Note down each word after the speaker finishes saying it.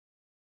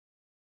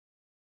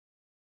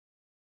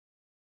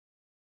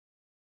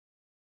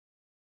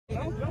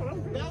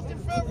Bounce the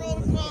front row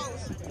to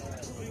pose.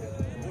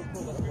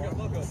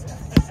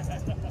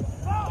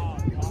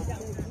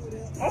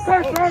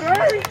 Okay, son,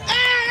 hey!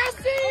 Hey, I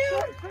see you!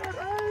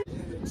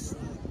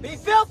 Be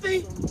filthy!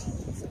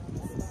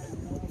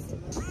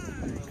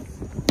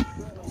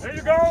 There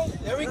you go!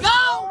 There we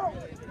go!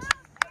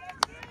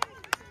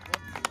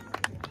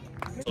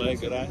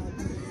 Good eye.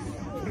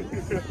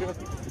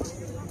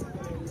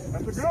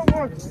 That's a good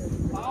one.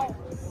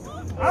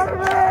 Out of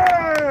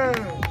there!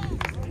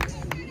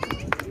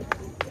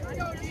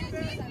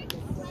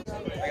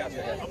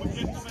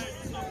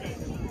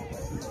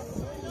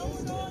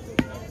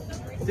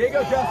 There you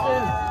go,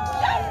 Justin.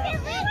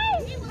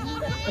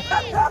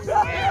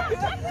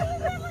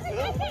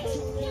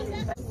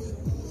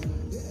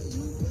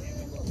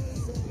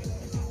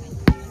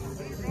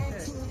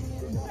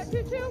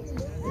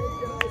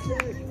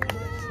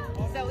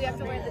 So we have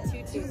to wear the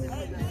tutus.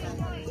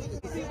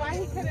 See why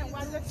he couldn't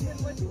one look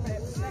him with it.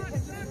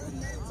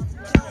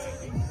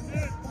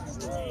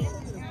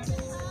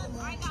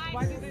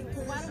 Why didn't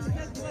you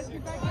just let you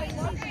back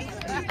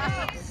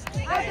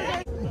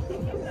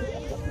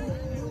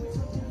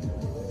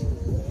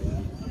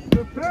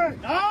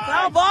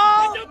Foul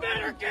ball! It's a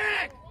better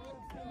kick!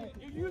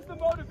 You used the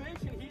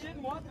motivation. He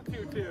didn't want the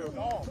tutu.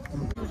 No.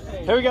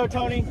 Here we go,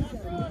 Tony.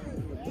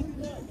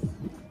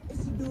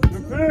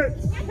 Good pitch.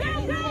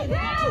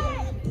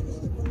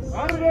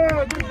 Out of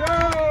there, good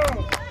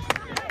job.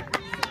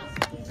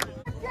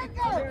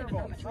 All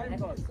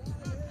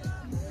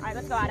right,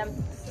 let's go, Adam.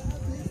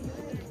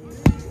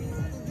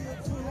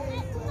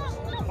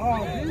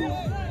 Oh,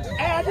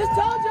 Hey, I just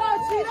told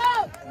y'all, cheat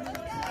up!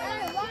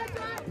 Hey, line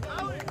up!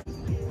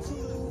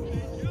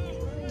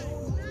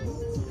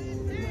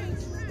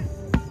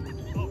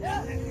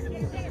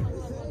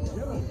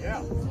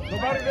 yeah.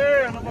 Nobody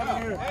there,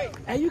 nobody there.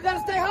 Hey, you gotta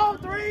stay home,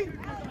 3. You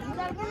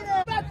gotta be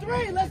there. About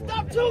 3. Let's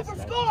stop 2 from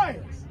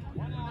scoring.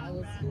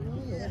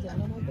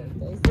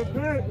 Good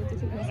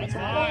pitch.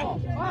 Foul.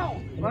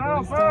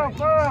 Foul, foul, foul.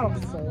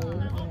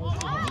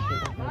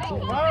 Foul,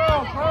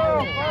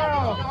 foul,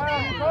 foul,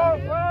 foul,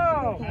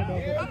 foul.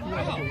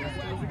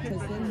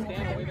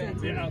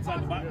 Yeah,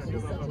 outside the box.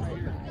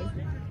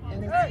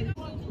 Hey,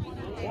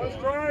 1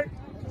 strike,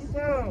 2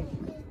 fouls.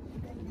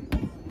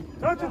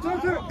 Touch it,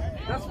 touch it.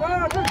 That's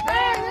fine.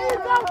 Hey, there you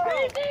go,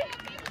 Peasy.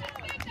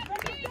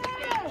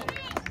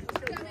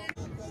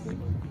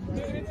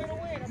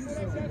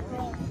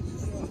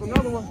 That's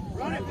another one.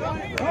 Run it, run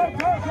it. Go,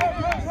 go, go,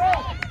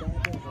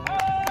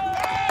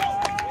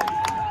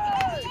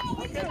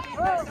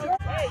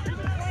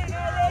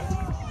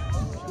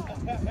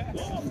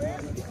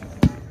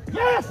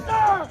 Yes,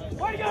 sir!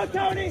 Way to go,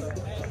 Tony!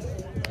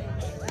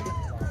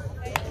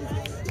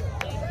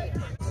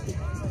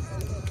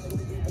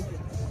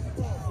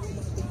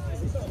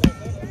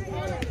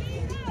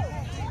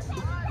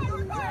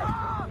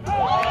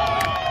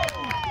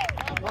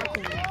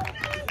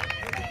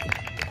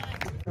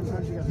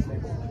 Sometimes you gotta stay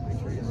back. Make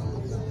sure you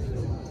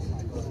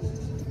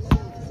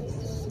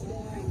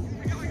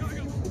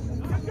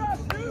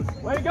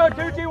Way to go,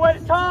 Tucci! Way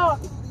to talk!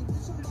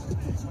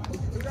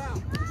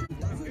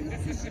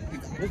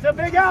 It's a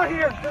big out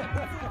here!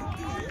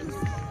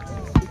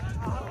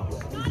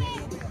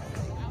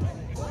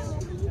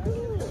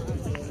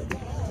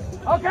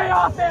 Okay,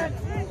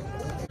 offense!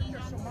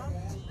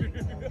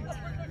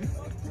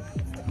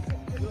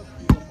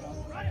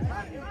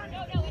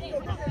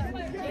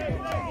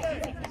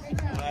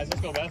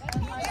 Let's go, Beth.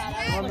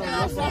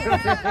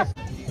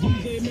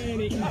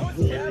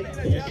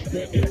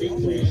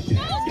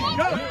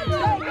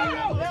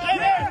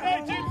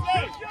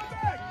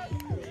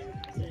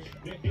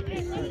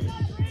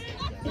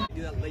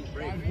 Do that late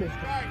break.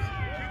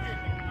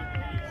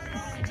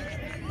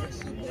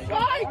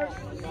 Strike!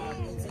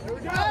 Here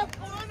we go!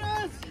 On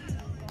us!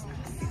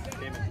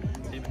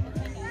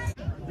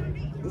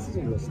 This is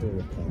a real story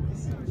of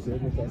kindness. Share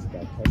with us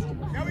about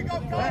customers. Here we go,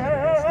 hey,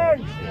 hey,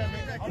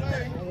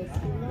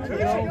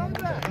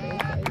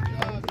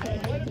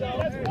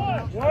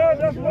 That's one,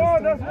 that's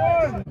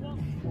one!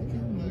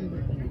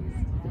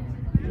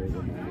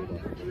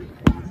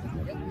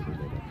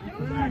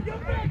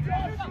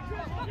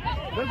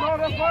 That's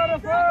fine,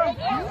 that's fine!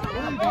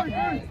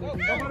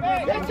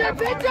 Pitcher,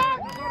 pitcher!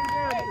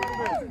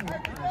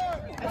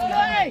 Let's go,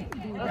 hey!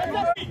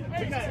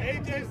 We got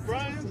AJ's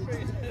Brian.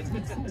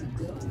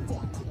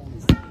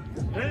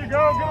 There you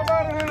go, get him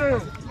out of here!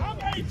 I'm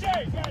AJ,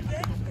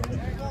 goddamn.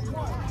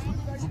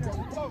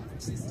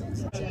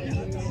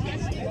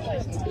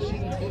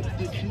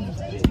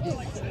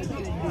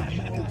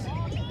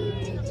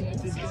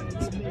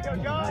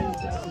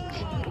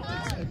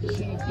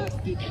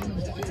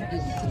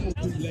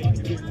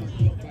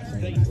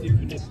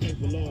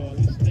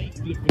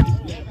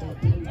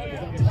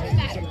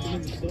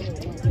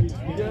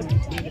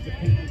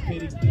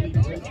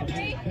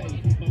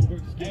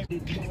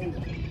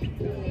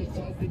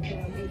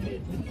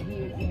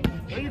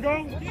 There you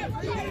go!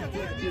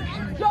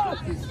 Josh!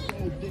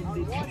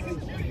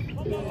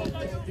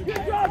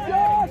 Good job,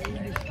 Josh!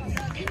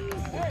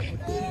 Hey.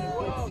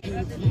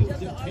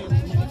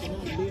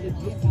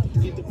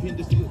 Shake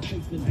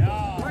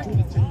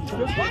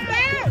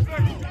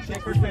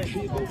her face.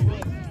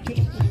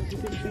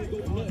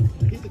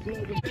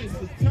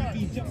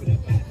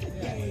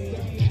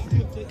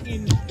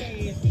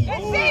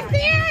 Get safe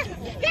here!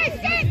 Get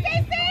safe, stay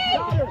safe!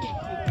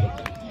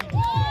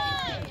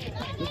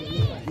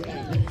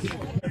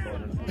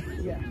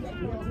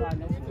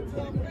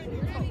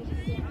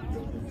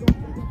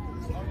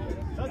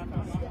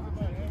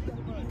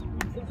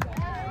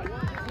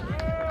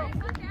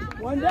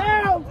 One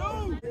down.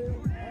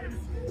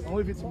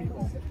 Only if it's a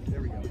meatball.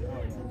 There we go.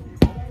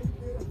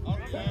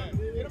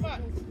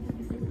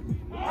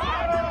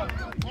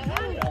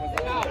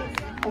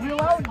 Are we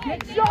allowed to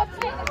get shots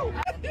now?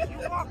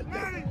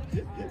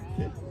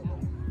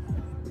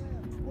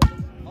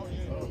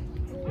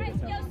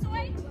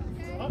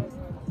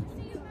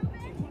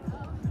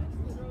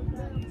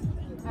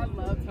 I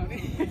love Tony.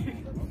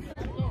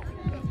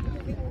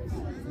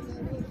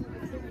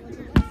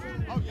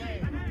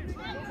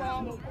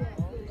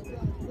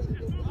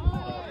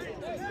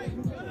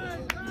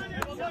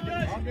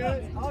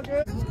 All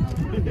good.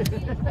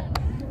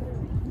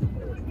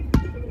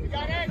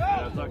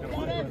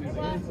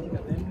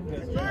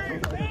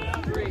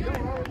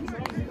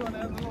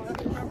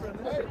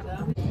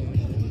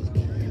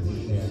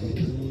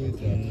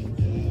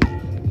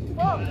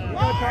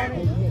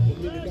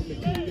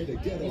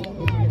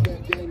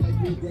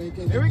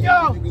 Here we go.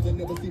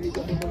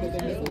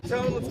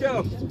 Let's go.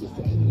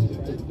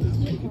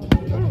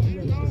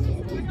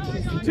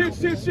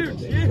 Shoot.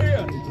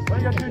 Yeah. What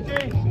do you got, 2G?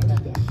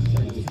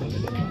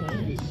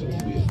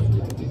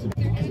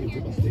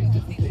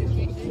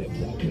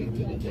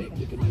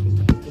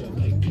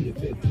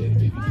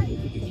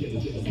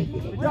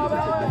 Good job,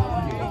 Alex.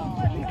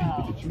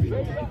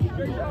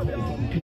 Great job, y'all.